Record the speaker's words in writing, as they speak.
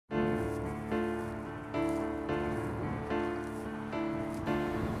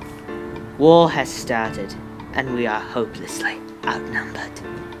War has started, and we are hopelessly outnumbered.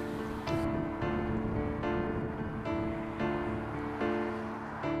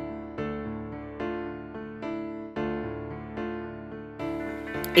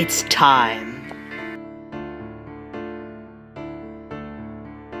 It's time.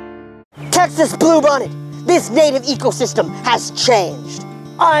 Texas Bluebonnet, this native ecosystem has changed.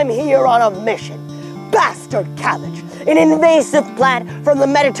 I'm here on a mission. Bastard Cabbage, an invasive plant from the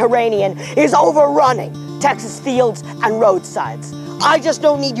Mediterranean, is overrunning Texas fields and roadsides. I just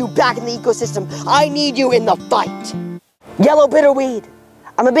don't need you back in the ecosystem. I need you in the fight. Yellow bitterweed,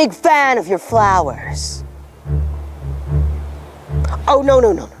 I'm a big fan of your flowers. Oh,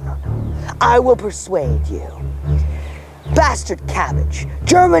 no. I will persuade you. Bastard Cabbage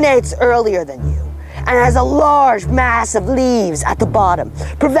germinates earlier than you and has a large mass of leaves at the bottom,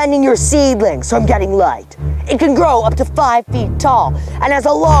 preventing your seedlings from getting light. It can grow up to 5 feet tall and has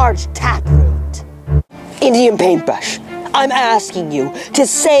a large taproot. Indian Paintbrush, I'm asking you to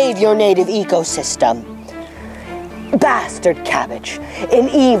save your native ecosystem. Bastard Cabbage, an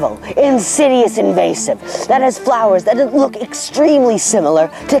evil, insidious invasive that has flowers that look extremely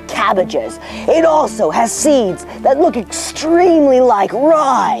similar to cabbages. It also has seeds that look extremely like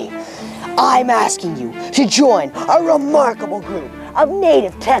rye. I'm asking you to join a remarkable group of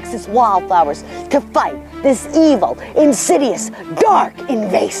native Texas wildflowers to fight this evil, insidious, dark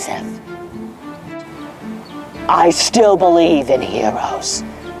invasive. I still believe in heroes.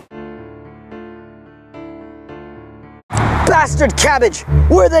 Bastard Cabbage,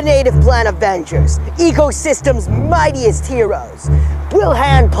 we're the native plant Avengers, ecosystem's mightiest heroes. We'll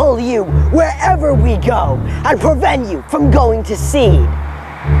hand pull you wherever we go and prevent you from going to seed.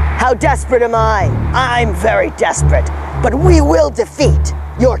 How desperate am I? I'm very desperate, but we will defeat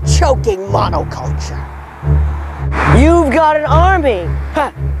your choking monoculture. You've got an army.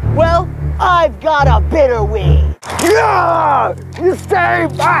 Huh. Well, I've got a bitterweed. Yeah! You stay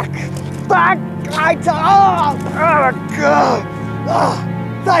back! Back!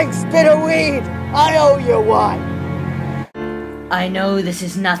 Thanks, Bitterweed. I owe you one. I know this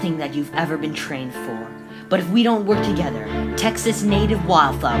is nothing that you've ever been trained for, but if we don't work together, Texas native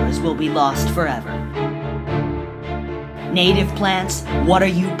wildflowers will be lost forever. Native plants, what are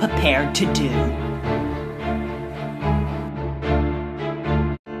you prepared to do?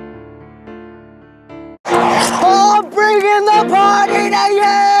 I'm bringing the party to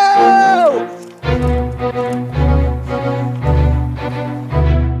you!